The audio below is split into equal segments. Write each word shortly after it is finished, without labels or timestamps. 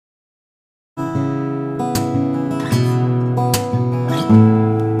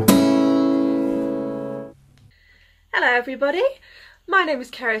everybody, my name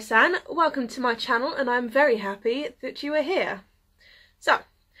is Kara-san, welcome to my channel and I'm very happy that you are here. So,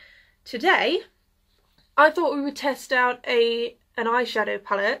 today I thought we would test out an eyeshadow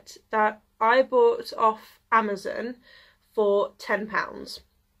palette that I bought off Amazon for £10.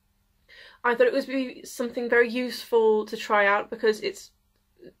 I thought it would be something very useful to try out because it's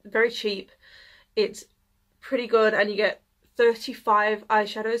very cheap, it's pretty good and you get 35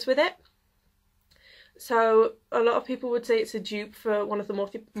 eyeshadows with it. So a lot of people would say it's a dupe for one of the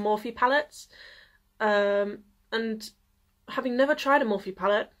Morphe palettes, and having never tried a Morphe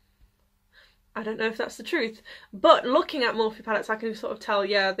palette, I don't know if that's the truth, but looking at Morphe palettes I can sort of tell,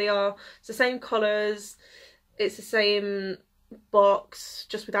 yeah, it's the same colours, it's the same box,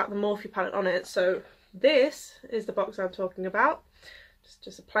 just without the Morphe palette on it. So this is the box I'm talking about,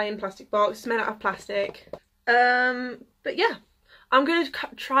 just a plain plastic box, it's made out of plastic, but yeah. I'm going to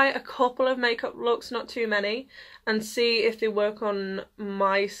try a couple of makeup looks, not too many, and see if they work on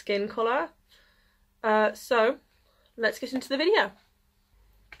my skin colour. So, let's get into the video.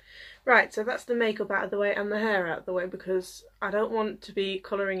 Right, so that's the makeup out of the way and the hair out of the way because I don't want to be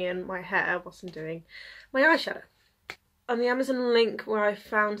colouring in my hair whilst I'm doing my eyeshadow. On the Amazon link where I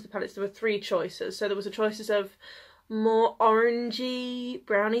found the palettes there were 3 choices. So there was choices of more orangey,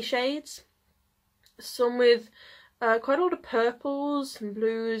 browny shades, some with quite a lot of purples and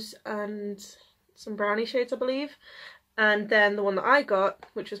blues and some brownie shades I believe, and then the one that I got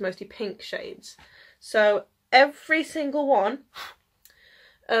which was mostly pink shades. So every single one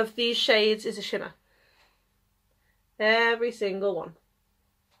of these shades is a shimmer. Every single one.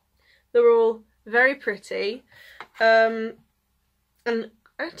 They're all very pretty, and to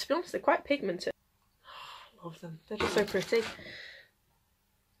be honest they're quite pigmented. I love them, they're just so pretty.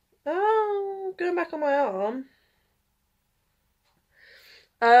 Oh, going back on my arm.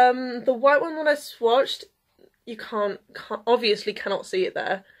 The white one that I swatched, you obviously cannot see it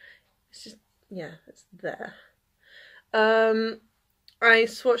there. It's just, yeah, it's there. I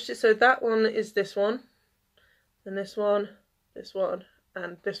swatched it, so that one is this one, then this one,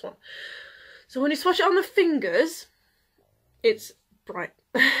 and this one. So when you swatch it on the fingers, it's bright.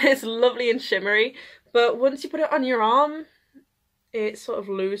 It's lovely and shimmery, but once you put it on your arm, it sort of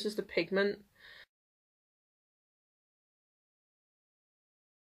loses the pigment.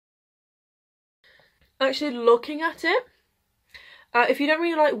 Actually looking at it, if you don't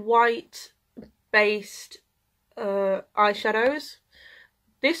really like white based eyeshadows,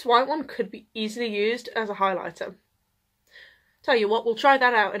 this white one could be easily used as a highlighter. Tell you what, we'll try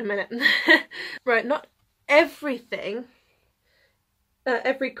that out in a minute. Right, not everything,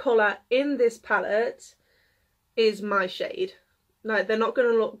 every colour in this palette is my shade. Like, they're not going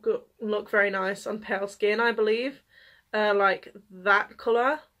to look very nice on pale skin, I believe. Like that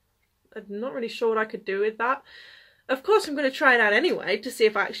colour. I'm not really sure what I could do with that. Of course I'm going to try it out anyway to see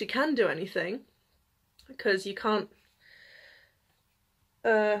if I actually can do anything, because you can't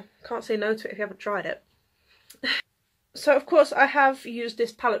say no to it if you haven't tried it. So of course I have used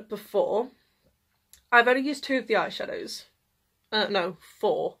this palette before. I've only used 2 of the eyeshadows. No,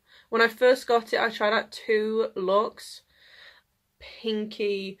 4. When I first got it I tried out 2 looks,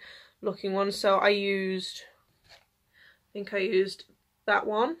 pinky looking ones, so I think I used that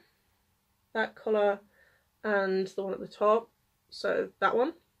one, that colour, and the one at the top, so that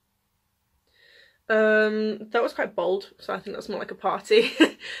one. That was quite bold, so I think that's more like a party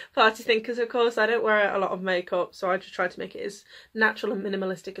thing, because of course I don't wear a lot of makeup, so I just try to make it as natural and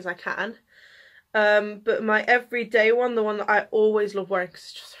minimalistic as I can. But my everyday one, the one that I always love wearing because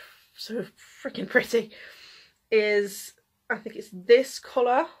it's just so freaking pretty, is, I think it's this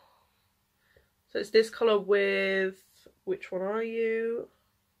colour. So it's this colour with, which one are you?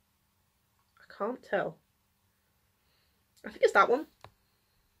 Can't tell. I think it's that one.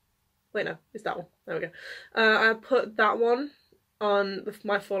 Wait, no, it's that one. There we go. I put that one on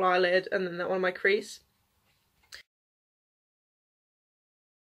my full eyelid and then that one on my crease.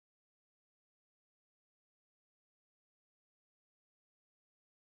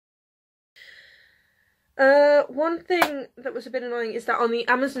 One thing that was a bit annoying is that on the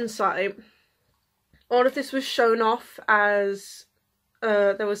Amazon site, all of this was shown off as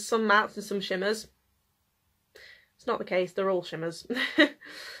there was some mattes and some shimmers. It's not the case, they're all shimmers.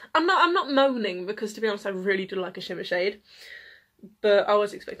 I'm not moaning because, to be honest, I really do like a shimmer shade, but I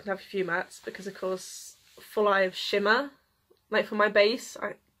was expecting to have a few mattes because of course full eye of shimmer, like for my base,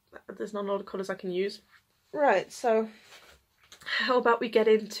 there's not a lot of colours I can use. Right, so how about we get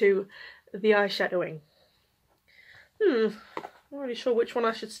into the eyeshadowing? I'm not really sure which one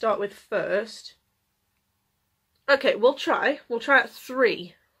I should start with first. Okay, we'll try out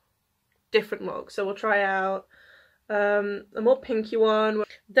 3 different looks. So we'll try out a more pinky one.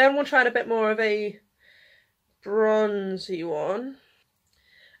 Then we'll try a bit more of a bronzy one.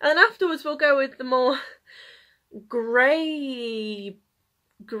 And then afterwards we'll go with the more grey,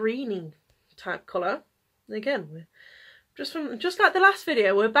 greeny type colour. And again, we're just like the last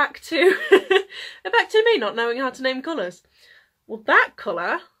video, we're back to back to me not knowing how to name colours. Well, that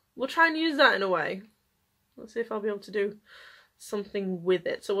colour, we'll try and use that in a way. Let's see if I'll be able to do something with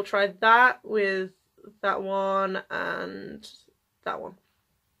it. So we'll try that with that one and that one.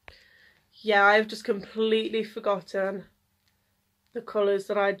 Yeah, I've just completely forgotten the colours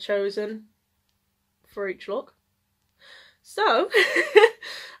that I'd chosen for each look. So,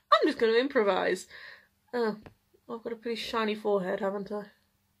 I'm just going to improvise. Oh, I've got a pretty shiny forehead, haven't I?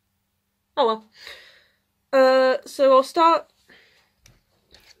 Oh well. So I'll start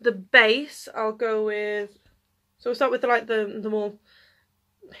the base. I'll go with... So we'll start with the more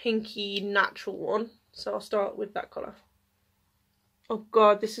pinky natural one. So I'll start with that colour. Oh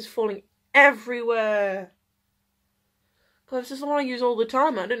god, this is falling everywhere. God, this is the one I use all the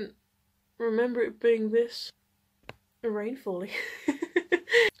time. I didn't remember it being this rain falling.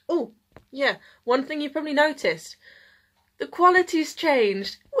 Oh, yeah. One thing you've probably noticed. The quality's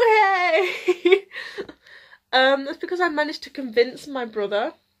changed. Way! That's because I managed to convince my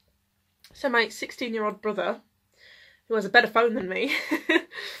brother, so my 16-year-old brother, who has a better phone than me,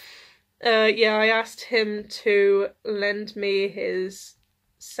 yeah, I asked him to lend me his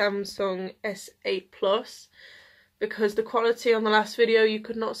Samsung S8 Plus because the quality on the last video, you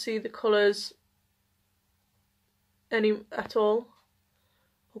could not see the colours at all.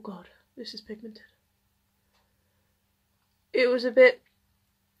 Oh god, this is pigmented. It was a bit,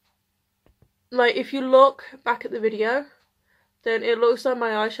 like, if you look back at the video, then it looks like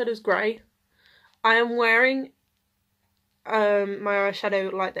my eyeshadow's grey. I am wearing my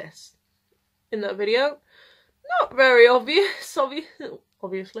eyeshadow like this in that video. Not very obvious,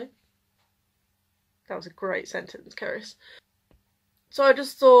 obviously. That was a great sentence, Karis. So I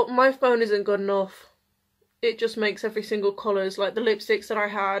just thought, my phone isn't good enough. It just makes every single colours, like the lipsticks that I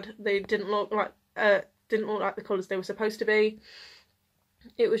had, they didn't look like the colours they were supposed to be.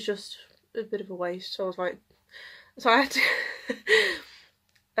 It was just a bit of a waste. So I was like, so I had to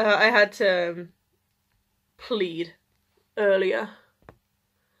I had to plead earlier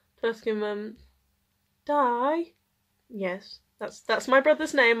to ask him, Di? Yes, that's my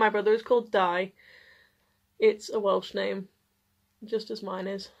brother's name. My brother is called Di. It's a Welsh name, just as mine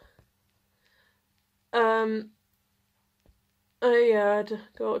is. Yeah, I'd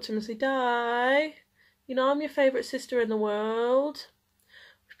go up to him and say, Di, you know, I'm your favourite sister in the world.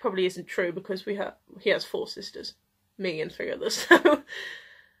 Which probably isn't true because he has 4 sisters. Me and 3 others, so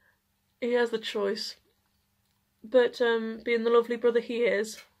he has the choice. But being the lovely brother he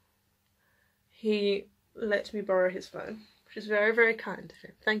is, he let me borrow his phone, which is very, very kind of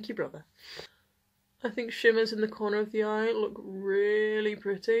him. Thank you, brother. I think shimmers in the corner of the eye look really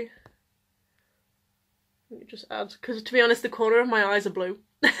pretty. It just adds, because to be honest, the corner of my eyes are blue.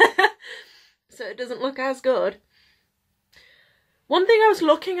 So it doesn't look as good. One thing I was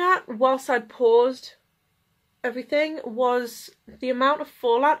looking at whilst I'd paused everything was the amount of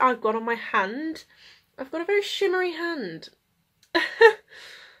fallout I've got on my hand. I've got a very shimmery hand.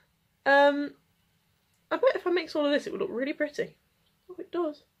 I bet if I mix all of this it would look really pretty. Oh, it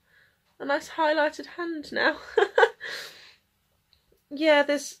does. A nice highlighted hand now. Yeah,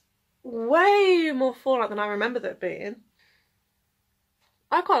 there's way more fallout than I remember there being.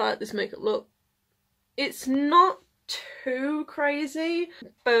 I quite like this makeup look. It's not too crazy,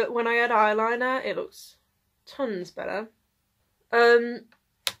 but when I add eyeliner it looks tons better.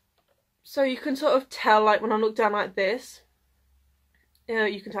 So you can sort of tell, like when I look down like this,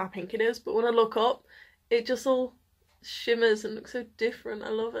 you can tell how pink it is, but when I look up it just all shimmers and looks so different. I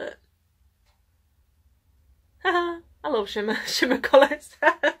love it. I love shimmer colours.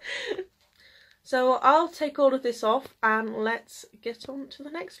 So I'll take all of this off and let's get on to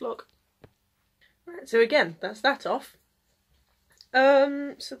the next look. Right, so again, that's that off.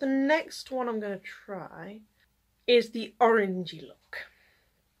 So the next one I'm going to try is the orangey look.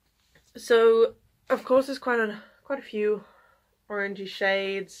 So of course there's quite a few orangey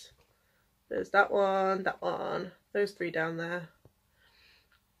shades. There's that one, those 3 down there.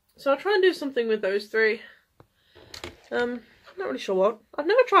 So I'll try and do something with those 3. I'm not really sure what. I've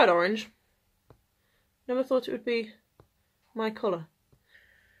never tried orange. Never thought it would be my colour.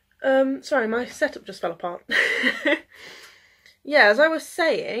 Sorry, my setup just fell apart. Yeah, as I was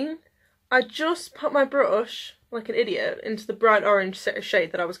saying, I just put my brush, like an idiot, into the bright orange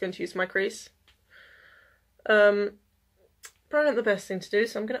shade that I was going to use for my crease. Probably not the best thing to do,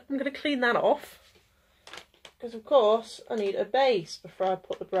 so I'm gonna clean that off. because of course I need a base before I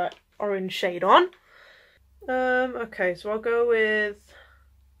put the bright orange shade on. Okay, so I'll go with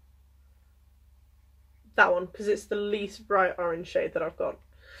that one because it's the least bright orange shade that I've got.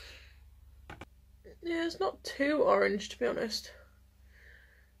 Yeah, it's not too orange, to be honest.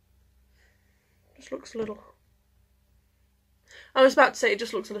 Just looks a little... I was about to say it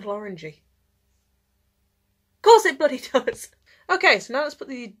just looks a little orangey. Of course it bloody does! Okay, so now let's put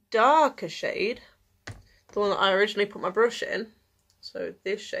the darker shade, the one that I originally put my brush in, so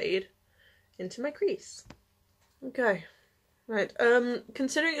this shade, into my crease. Okay, right,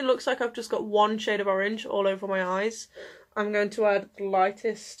 considering it looks like I've just got one shade of orange all over my eyes, I'm going to add the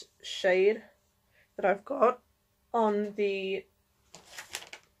lightest shade that I've got on the,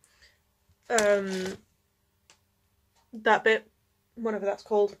 that bit, whatever that's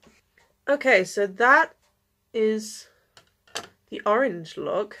called. Okay, so that is the orange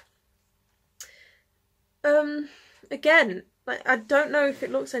look. Again, like, I don't know if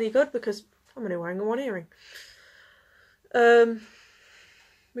it looks any good because I'm only wearing one earring.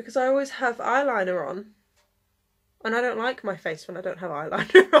 Because I always have eyeliner on, and I don't like my face when I don't have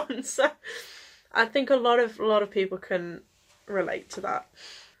eyeliner on, so I think a lot of people can relate to that.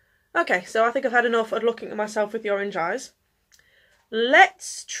 Okay, so I think I've had enough of looking at myself with the orange eyes.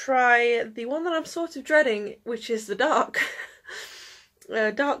 Let's try the one that I'm sort of dreading, which is the dark,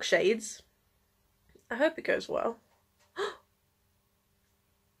 dark shades. I hope it goes well.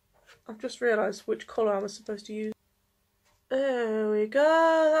 I've just realised which colour I was supposed to use. There we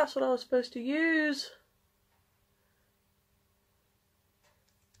go, that's what I was supposed to use.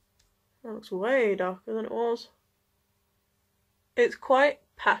 That looks way darker than it was. It's quite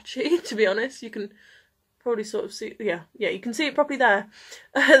patchy, to be honest. You can probably sort of see, yeah, you can see it properly there.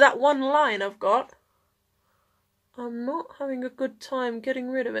 That one line I've got, I'm not having a good time getting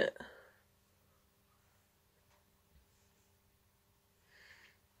rid of it.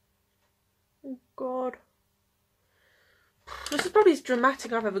 Oh god. This is probably as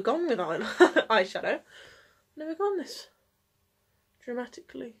dramatic I've ever gone with eyeshadow. Never gone this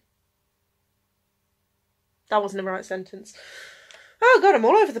dramatically. That wasn't the right sentence. Oh god, I'm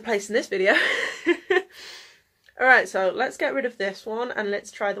all over the place in this video. Alright, so let's get rid of this one and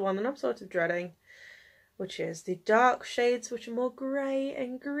let's try the one that I'm sort of dreading, which is the dark shades, which are more grey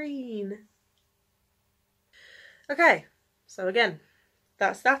and green. Okay, so again,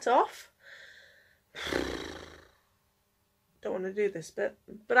 that's that off. Don't want to do this bit,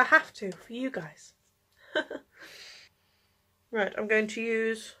 but I have to for you guys. Right, I'm going to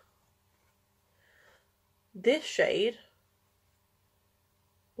use this shade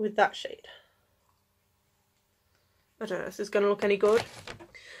with that shade. I don't know if this is going to look any good.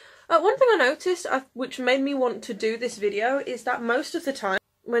 One thing I noticed, which made me want to do this video, is that most of the time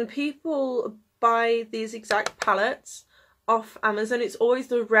when people buy these exact palettes off Amazon, it's always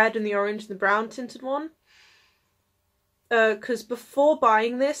the red and the orange and the brown tinted one. Because before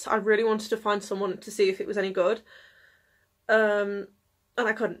buying this, I really wanted to find someone to see if it was any good. And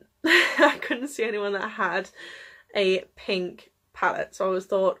I couldn't. I couldn't see anyone that had a pink palette. So I was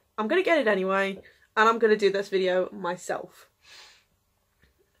thought, I'm going to get it anyway. And I'm going to do this video myself.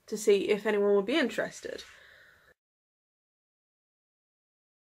 To see if anyone would be interested.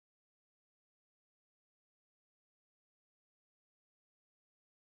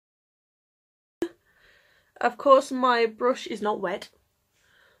 Of course, my brush is not wet.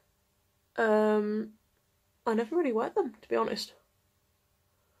 I never really wet them, to be honest.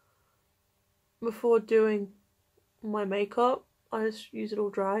 Before doing my makeup, I just use it all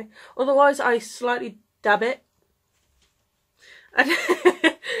dry. Otherwise, I slightly dab it.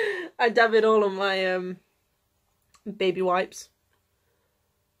 I dab it all on my baby wipes.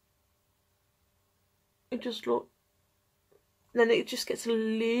 It just look. Then it just gets a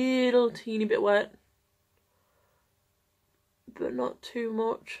little teeny bit wet. But not too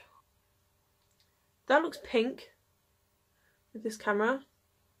much. That looks pink with this camera.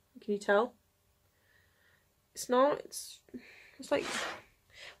 Can you tell? It's not, it's like,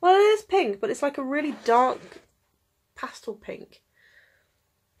 well, it is pink, but it's like a really dark pastel pink.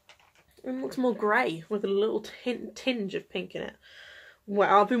 It looks more grey with a little tinge of pink in it.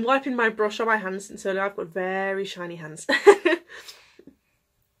 Well, I've been wiping my brush on my hands since earlier. I've got very shiny hands.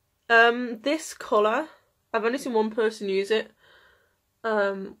 This colour, I've only seen one person use it.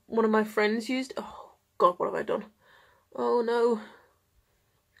 One of my friends used, oh god, what have I done? Oh no.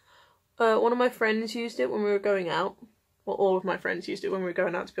 One of my friends used it when we were going out. Well, all of my friends used it when we were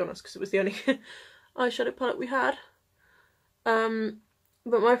going out, to be honest, because it was the only eyeshadow palette we had. But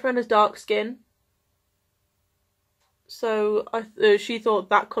my friend has dark skin, so she thought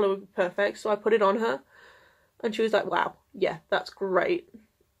that colour would be perfect, so I put it on her. And she was like, wow, yeah, that's great.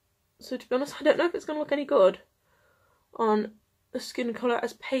 So to be honest, I don't know if it's going to look any good on a skin colour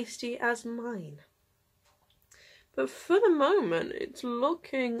as pasty as mine. But for the moment, it's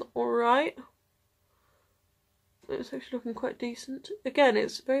looking alright. It's actually looking quite decent. Again,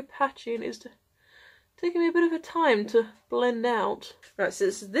 it's very patchy and it's taking me a bit of a time to blend out. Right, so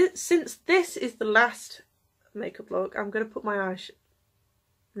since this is the last makeup look, I'm going to put my I'm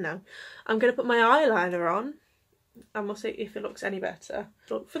going to put my eyeliner on and we'll see if it looks any better.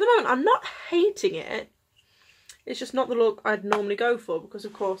 But for the moment, I'm not hating it. It's just not the look I'd normally go for because,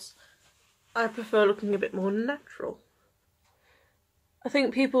 of course, I prefer looking a bit more natural. I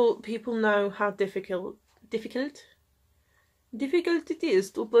think people know how difficult it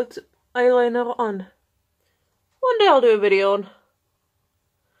is to put eyeliner on. One day I'll do a video on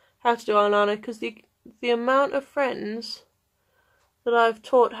how to do eyeliner because the amount of friends that I've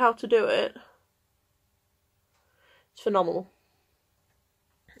taught how to do it, it's phenomenal.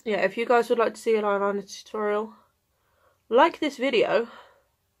 Yeah, if you guys would like to see an eyeliner tutorial, like this video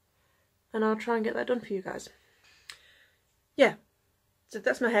and I'll try and get that done for you guys. Yeah, so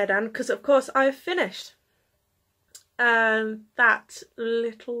that's my hair done because of course I've finished that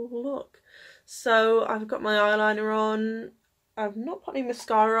little look. So I've got my eyeliner on. I've not put any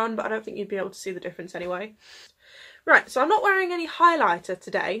mascara on, but I don't think you'd be able to see the difference anyway. Right, so I'm not wearing any highlighter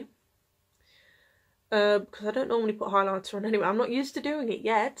today because I don't normally put highlighter on anyway. I'm not used to doing it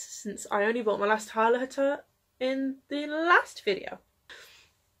yet since I only bought my last highlighter in the last video.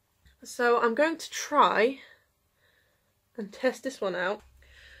 So I'm going to try and test this one out.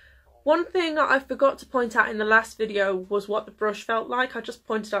 One thing I forgot to point out in the last video was what the brush felt like. I just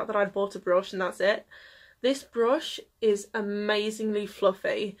pointed out that I'd bought a brush and that's it. This brush is amazingly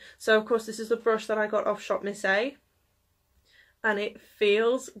fluffy. So of course this is the brush that I got off Shop Miss A. And it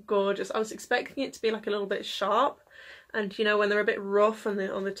feels gorgeous. I was expecting it to be like a little bit sharp. And you know when they're a bit rough on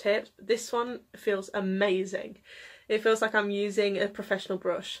the tips. This one feels amazing. It feels like I'm using a professional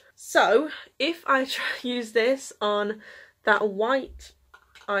brush. So if I use this on that white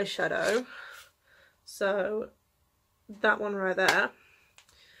eyeshadow, so that one right there,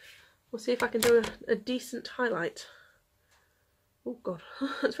 we'll see if I can do a decent highlight. Oh god,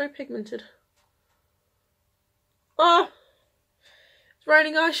 that's very pigmented. Oh, it's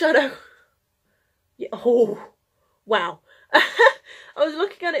raining eyeshadow. Yeah. Oh wow. I was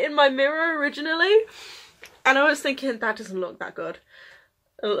looking at it in my mirror originally and I was thinking that doesn't look that good.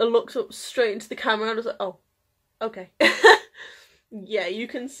 I looked up straight into the camera and I was like, oh, okay. Yeah, you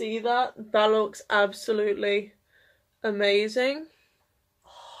can see that. That looks absolutely amazing.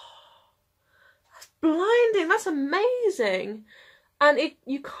 Oh, that's blinding. That's amazing. And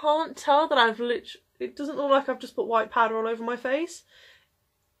you can't tell that I've literally... It doesn't look like I've just put white powder all over my face.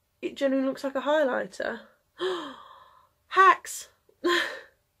 It genuinely looks like a highlighter. Hacks.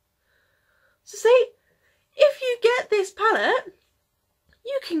 So see, if you get this palette,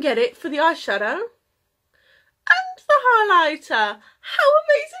 you can get it for the eyeshadow and the highlighter. How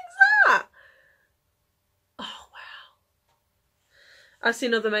amazing is that? Oh wow. I've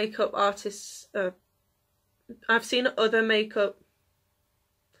seen other makeup artists, I've seen other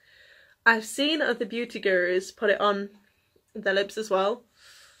beauty gurus put it on their lips as well.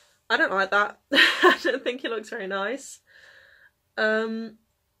 I don't like that. I don't think it looks very nice. Oh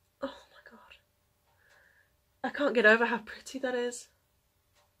my god. I can't get over how pretty that is.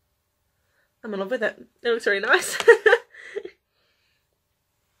 I'm in love with it. It looks really nice.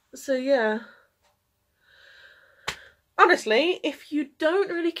 So yeah. Honestly, if you don't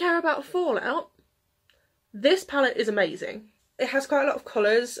really care about fallout, this palette is amazing. It has quite a lot of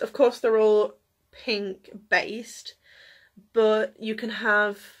colours. Of course, they're all pink based, but you can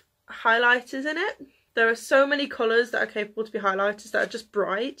have highlighters in it. There are so many colours that are capable to be highlighters that are just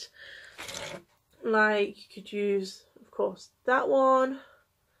bright. Like, you could use, of course, that one.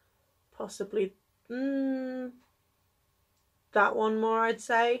 Possibly that one more, I'd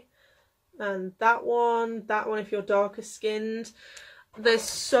say. And that one if you're darker skinned. There's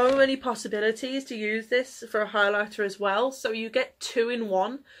so many possibilities to use this for a highlighter as well. So you get 2 in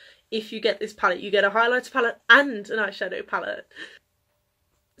 1 if you get this palette. You get a highlighter palette and an eyeshadow palette.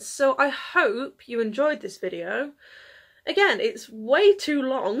 So I hope you enjoyed this video. Again, it's way too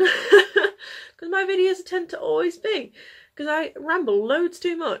long because my videos tend to always be, because I ramble loads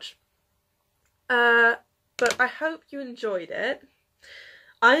too much. But I hope you enjoyed it.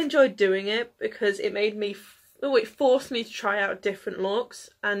 I enjoyed doing it because it made me, it forced me to try out different looks,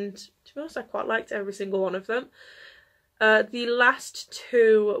 and to be honest, I quite liked every single one of them. The last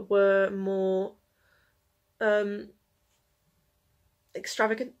 2 were more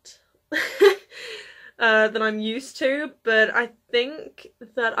extravagant. than I'm used to, but I think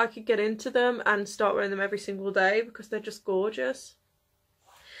that I could get into them and start wearing them every single day because they're just gorgeous.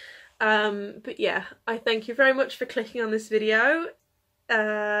 But yeah, I thank you very much for clicking on this video.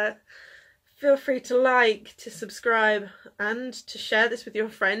 Feel free to like, to subscribe, and to share this with your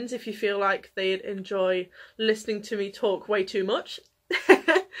friends if you feel like they'd enjoy listening to me talk way too much.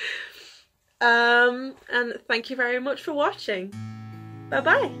 And thank you very much for watching. Bye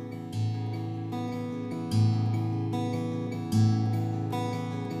bye.